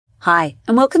Hi,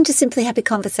 and welcome to Simply Happy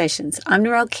Conversations. I'm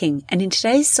Narelle King, and in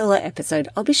today's solo episode,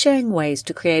 I'll be sharing ways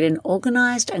to create an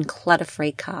organised and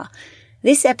clutter-free car.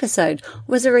 This episode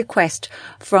was a request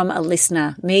from a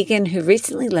listener, Megan, who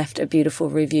recently left a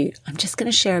beautiful review. I'm just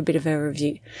going to share a bit of her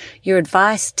review. Your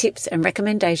advice, tips and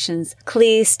recommendations,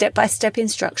 clear step-by-step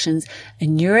instructions,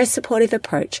 and neuro-supportive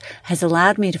approach has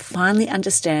allowed me to finally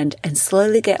understand and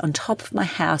slowly get on top of my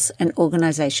house and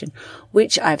organisation,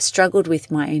 which I've struggled with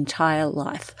my entire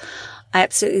life. I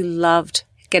absolutely loved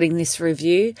getting this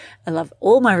review. I love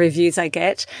all my reviews I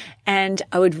get, and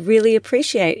I would really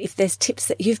appreciate if there's tips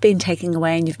that you've been taking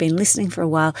away and you've been listening for a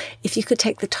while, if you could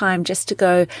take the time just to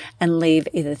go and leave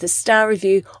either the star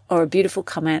review or a beautiful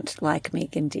comment like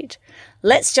Megan did.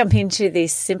 Let's jump into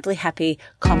this Simply Happy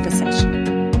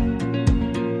conversation.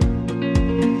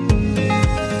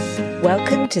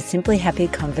 Welcome to Simply Happy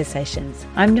Conversations.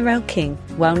 I'm Narelle King,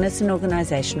 wellness and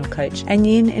organisational coach and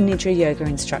yin and nidra yoga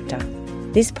instructor.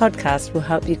 This podcast will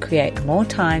help you create more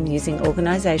time using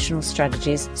organisational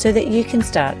strategies so that you can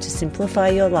start to simplify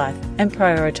your life and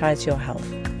prioritise your health.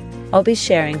 I'll be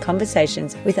sharing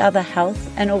conversations with other health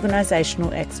and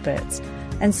organisational experts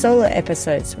and solo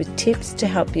episodes with tips to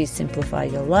help you simplify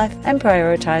your life and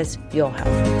prioritise your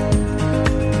health.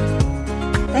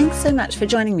 Thanks so much for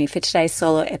joining me for today's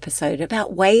solo episode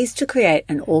about ways to create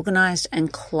an organised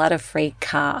and clutter-free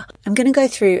car. I'm going to go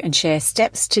through and share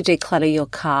steps to declutter your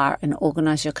car and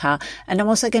organise your car, and I'm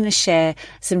also going to share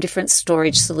some different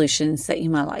storage solutions that you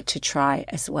might like to try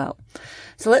as well.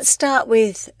 So let's start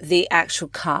with the actual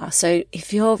car. So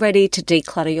if you're ready to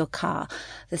declutter your car,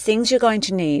 the things you're going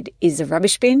to need is a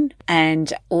rubbish bin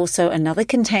and also another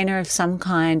container of some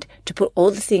kind to put all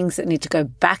the things that need to go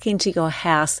back into your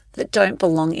house that don't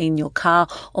belong in your car,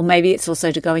 or maybe it's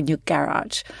also to go in your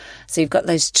garage. So you've got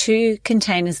those two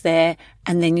containers there,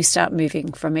 and then you start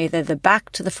moving from either the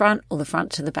back to the front or the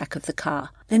front to the back of the car.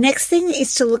 The next thing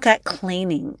is to look at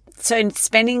cleaning. So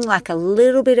spending like a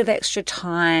little bit of extra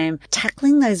time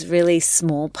tackling those really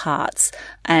small parts.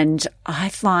 And I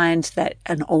find that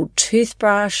an old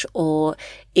toothbrush or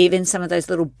even some of those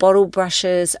little bottle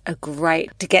brushes are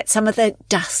great to get some of the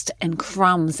dust and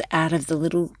crumbs out of the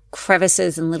little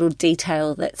crevices and little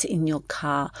detail that's in your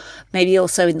car. Maybe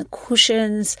also in the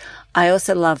cushions. I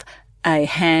also love a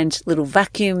hand little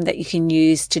vacuum that you can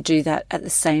use to do that at the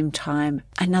same time.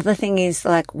 Another thing is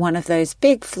like one of those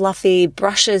big fluffy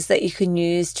brushes that you can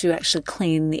use to actually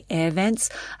clean the air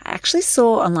vents. I actually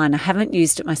saw online, I haven't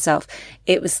used it myself.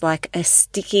 It was like a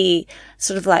sticky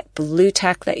sort of like blue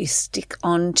tack that you stick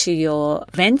onto your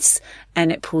vents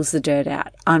and it pulls the dirt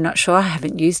out. I'm not sure, I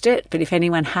haven't used it, but if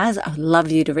anyone has, I would love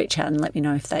you to reach out and let me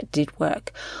know if that did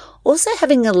work. Also,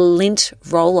 having a lint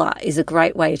roller is a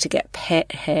great way to get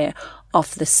pet hair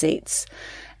off the seats.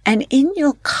 And in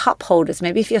your cup holders,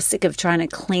 maybe if you're sick of trying to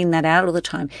clean that out all the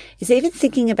time, is even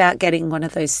thinking about getting one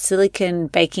of those silicone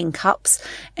baking cups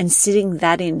and sitting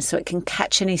that in so it can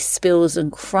catch any spills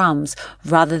and crumbs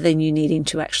rather than you needing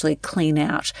to actually clean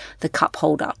out the cup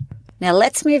holder. Now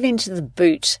let's move into the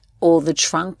boot or the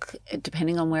trunk,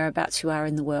 depending on whereabouts you are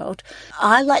in the world.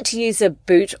 I like to use a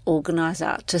boot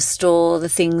organizer to store the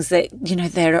things that,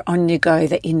 that are on your go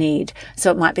that you need.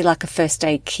 So it might be like a first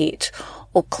aid kit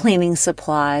or cleaning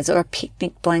supplies or a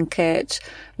picnic blanket.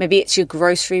 Maybe it's your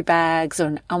grocery bags or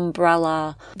an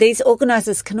umbrella. These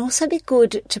organizers can also be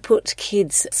good to put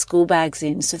kids' school bags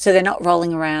in so they're not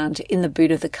rolling around in the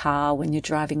boot of the car when you're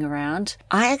driving around.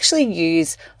 I actually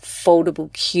use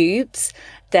foldable cubes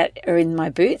that are in my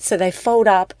boot. So they fold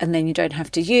up and then you don't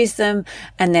have to use them.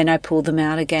 And then I pull them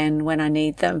out again when I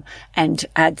need them and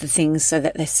add the things so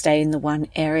that they stay in the one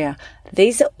area.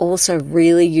 These are also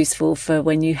really useful for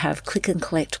when you have click and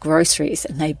collect groceries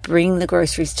and they bring the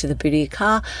groceries to the boot of your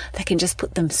car. They can just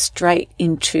put them straight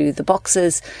into the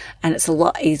boxes and it's a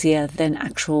lot easier than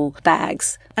actual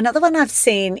bags. Another one I've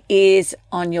seen is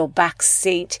on your back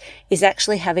seat is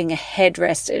actually having a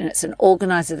headrest, and it's an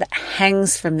organizer that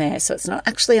hangs from there. So it's not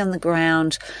actually on the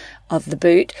ground of the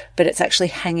boot, but it's actually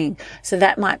hanging. So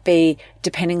that might be,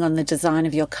 depending on the design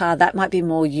of your car, that might be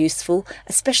more useful,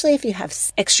 especially if you have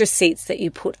extra seats that you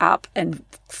put up and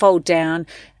fold down.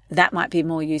 That might be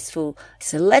more useful.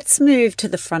 So let's move to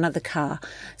the front of the car.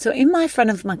 So in my front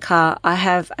of my car, I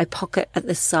have a pocket at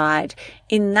the side.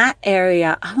 In that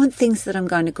area, I want things that I'm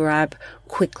going to grab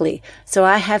quickly. So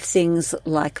I have things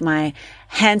like my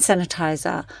hand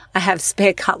sanitizer. I have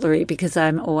spare cutlery because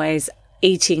I'm always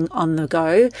eating on the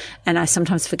go, and I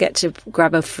sometimes forget to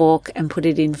grab a fork and put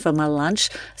it in for my lunch,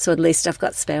 so at least I've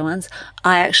got spare ones.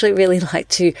 I actually really like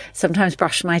to sometimes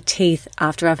brush my teeth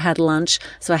after I've had lunch,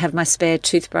 so I have my spare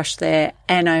toothbrush there,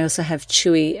 and I also have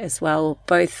Chewy as well,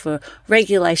 both for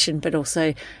regulation but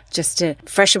also just to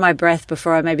freshen my breath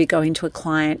before I maybe go into a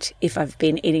client if I've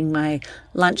been eating my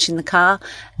lunch in the car.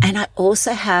 And I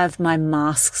also have my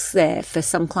masks there for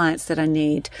some clients that I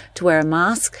need to wear a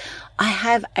mask. I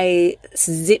have a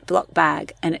Ziploc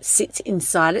bag and it sits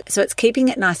inside it, so it's keeping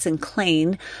it nice and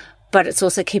clean, but it's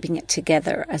also keeping it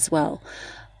together as well.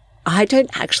 I don't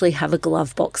actually have a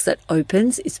glove box that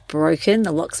opens. It's broken.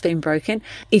 The lock's been broken.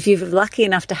 If you're lucky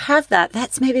enough to have that,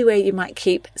 that's maybe where you might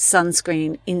keep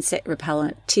sunscreen, insect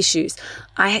repellent, tissues.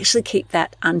 I actually keep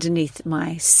that underneath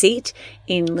my seat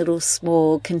in little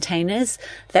small containers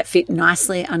that fit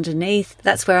nicely underneath.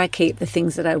 That's where I keep the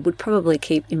things that I would probably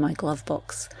keep in my glove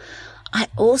box. I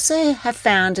also have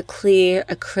found a clear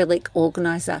acrylic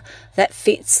organizer that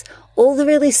fits all the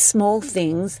really small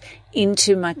things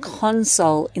into my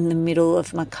console in the middle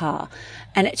of my car.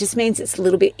 And it just means it's a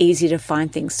little bit easier to find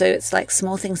things. So it's like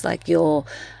small things like your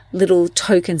little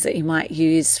tokens that you might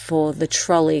use for the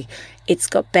trolley. It's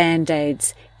got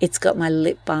Band-Aids. It's got my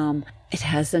lip balm. It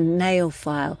has a nail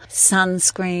file,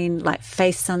 sunscreen, like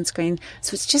face sunscreen.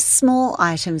 So it's just small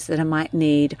items that I might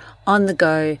need on the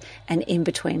go and in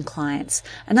between clients.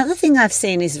 Another thing I've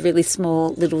seen is really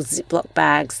small little Ziploc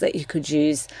bags that you could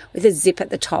use with a zip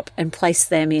at the top and place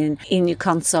them in your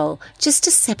console just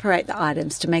to separate the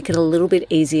items, to make it a little bit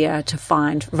easier to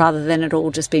find rather than it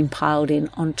all just being piled in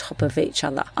on top of each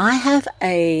other. I have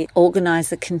a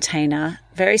organizer container,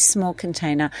 very small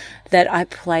container, that I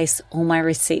place all my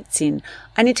receipts in.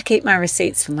 I need to keep my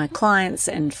receipts for my clients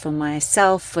and for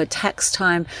myself for tax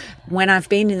time. When I've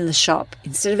been in the shop,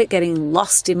 instead of it getting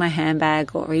lost in my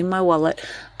handbag or in my wallet,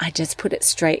 I just put it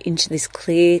straight into this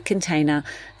clear container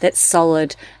that's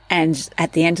solid. And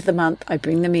at the end of the month, I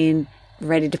bring them in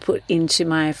ready to put into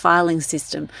my filing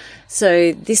system.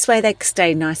 So this way they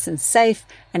stay nice and safe,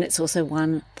 and it's also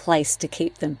one place to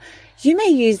keep them. You may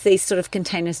use these sort of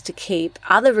containers to keep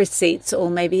other receipts, or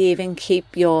maybe even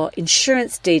keep your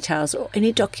insurance details or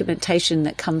any documentation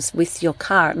that comes with your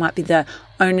car. It might be the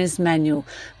owner's manual,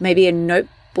 maybe a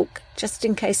notebook just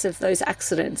in case of those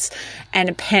accidents, and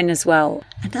a pen as well.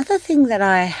 Another thing that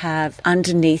I have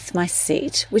underneath my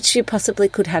seat, which you possibly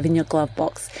could have in your glove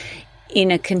box in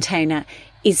a container,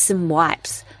 is some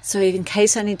wipes. So in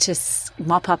case I need to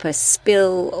mop up a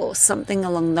spill or something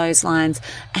along those lines.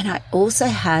 And I also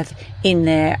have in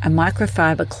there a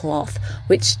microfiber cloth,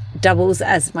 which doubles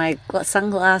as my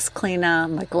sunglass cleaner,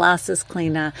 my glasses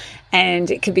cleaner, and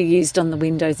it can be used on the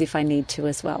windows if I need to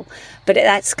as well. But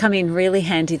that's come in really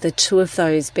handy, the two of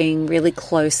those being really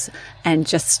close and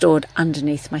just stored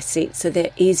underneath my seat. So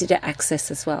they're easy to access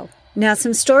as well. Now,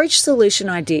 some storage solution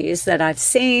ideas that I've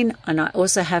seen and I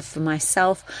also have for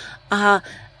myself are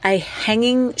a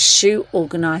hanging shoe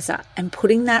organizer and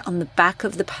putting that on the back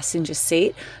of the passenger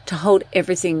seat to hold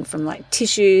everything from like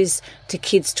tissues to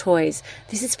kids' toys.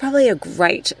 This is probably a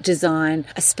great design,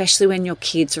 especially when your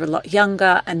kids are a lot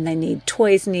younger and they need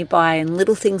toys nearby and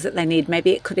little things that they need.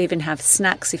 Maybe it could even have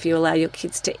snacks if you allow your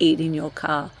kids to eat in your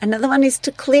car. Another one is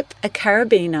to clip a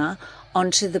carabiner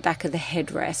onto the back of the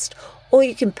headrest, or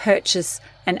you can purchase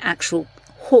an actual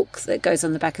hook that goes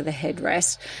on the back of the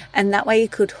headrest, and that way you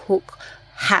could hook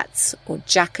hats or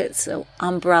jackets or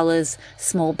umbrellas,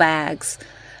 small bags.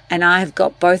 And I've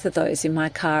got both of those in my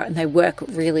car and they work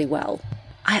really well.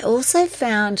 I also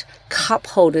found cup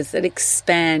holders that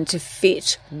expand to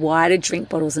fit wider drink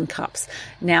bottles and cups.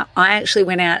 Now, I actually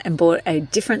went out and bought a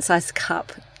different size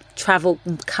cup, travel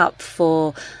cup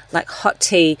for like hot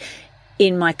tea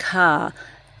in my car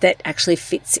that actually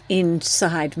fits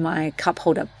inside my cup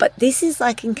holder. But this is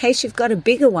like, in case you've got a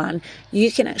bigger one,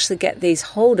 you can actually get these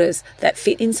holders that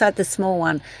fit inside the small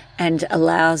one and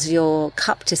allows your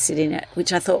cup to sit in it,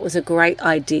 which I thought was a great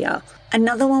idea.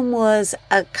 Another one was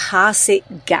a car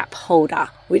seat gap holder,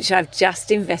 which I've just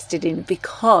invested in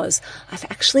because I've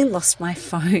actually lost my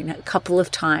phone a couple of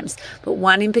times. But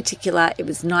one in particular, it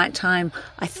was nighttime.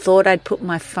 I thought I'd put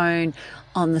my phone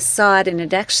on the side and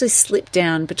it actually slipped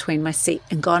down between my seat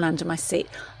and gone under my seat.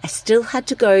 I still had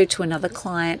to go to another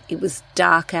client. It was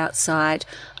dark outside.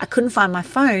 I couldn't find my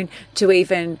phone to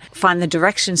even find the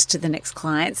directions to the next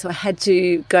client. So I had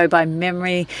to go by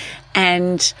memory,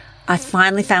 and I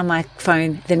finally found my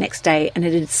phone the next day and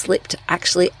it had slipped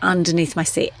actually underneath my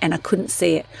seat and I couldn't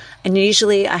see it. And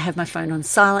usually I have my phone on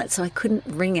silent, so I couldn't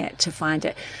ring it to find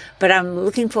it. But I'm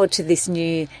looking forward to this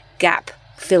new gap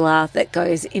filler that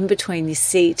goes in between your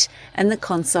seat and the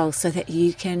console so that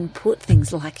you can put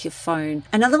things like your phone.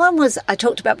 Another one I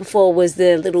talked about before was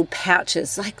the little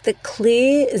pouches, like the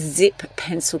clear zip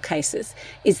pencil cases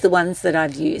is the ones that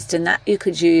I've used, and that you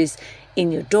could use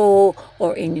in your door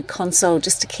or in your console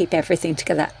just to keep everything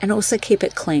together and also keep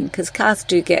it clean, because cars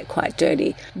do get quite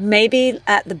dirty. Maybe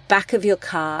at the back of your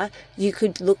car you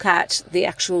could look at the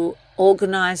actual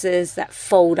organizers that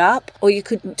fold up, or you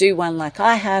could do one like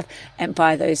I have and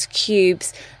buy those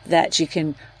cubes that you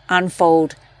can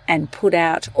unfold and put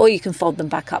out, or you can fold them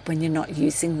back up when you're not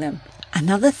using them.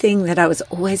 Another thing that I was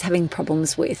always having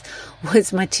problems with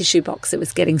was my tissue box. It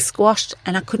was getting squashed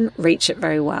and I couldn't reach it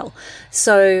very well.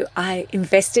 So I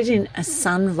invested in a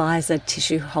sun visor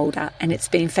tissue holder, and it's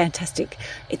been fantastic.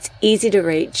 It's easy to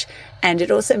reach, and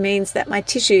it also means that my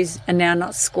tissues are now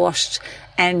not squashed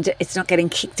and it's not getting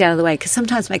kicked out of the way, because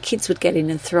sometimes my kids would get in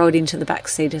and throw it into the back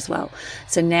seat as well.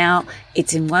 So now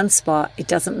it's in one spot, it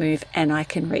doesn't move, and I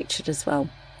can reach it as well.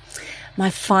 My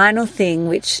final thing,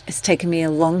 which has taken me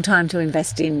a long time to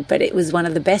invest in, but it was one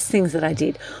of the best things that I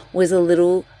did, was a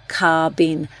little car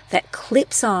bin that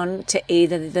clips on to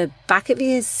either the back of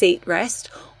your seat rest,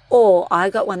 or I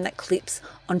got one that clips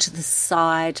onto the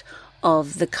side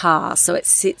of the car. So it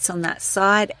sits on that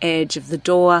side edge of the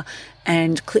door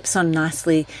and clips on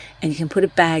nicely, and you can put a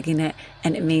bag in it,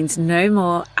 and it means no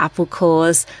more apple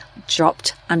cores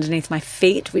dropped underneath my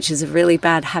feet, which is a really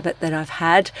bad habit that I've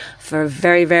had for a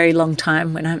very, very long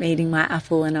time when I'm eating my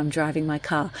apple and I'm driving my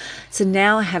car. So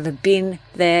now I have a bin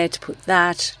there to put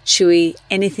that, chewy,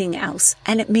 anything else.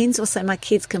 And it means also my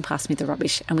kids can pass me the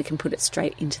rubbish and we can put it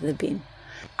straight into the bin.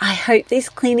 I hope these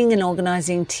cleaning and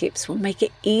organising tips will make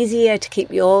it easier to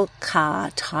keep your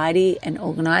car tidy and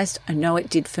organised. I know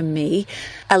it did for me.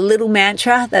 A little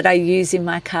mantra that I use in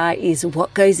my car is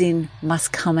what goes in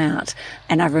must come out.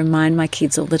 And I remind my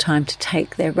kids all the time to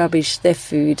take their rubbish, their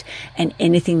food, and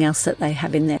anything else that they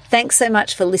have in there. Thanks so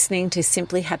much for listening to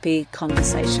Simply Happy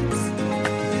Conversations.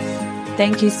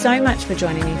 Thank you so much for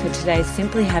joining me for today's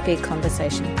Simply Happy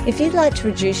conversation. If you'd like to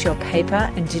reduce your paper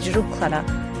and digital clutter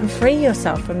and free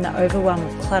yourself from the overwhelm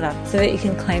of clutter so that you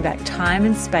can claim back time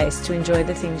and space to enjoy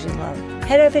the things you love,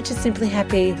 head over to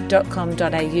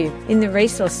simplyhappy.com.au in the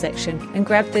resource section and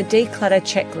grab the declutter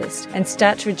checklist and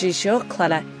start to reduce your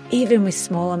clutter even with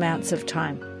small amounts of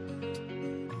time.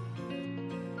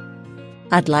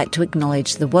 I'd like to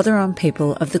acknowledge the Wathaurong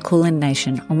people of the Kulin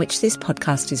Nation on which this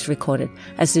podcast is recorded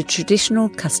as the traditional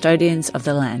custodians of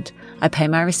the land. I pay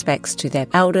my respects to their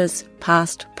elders,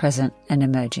 past, present and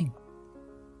emerging.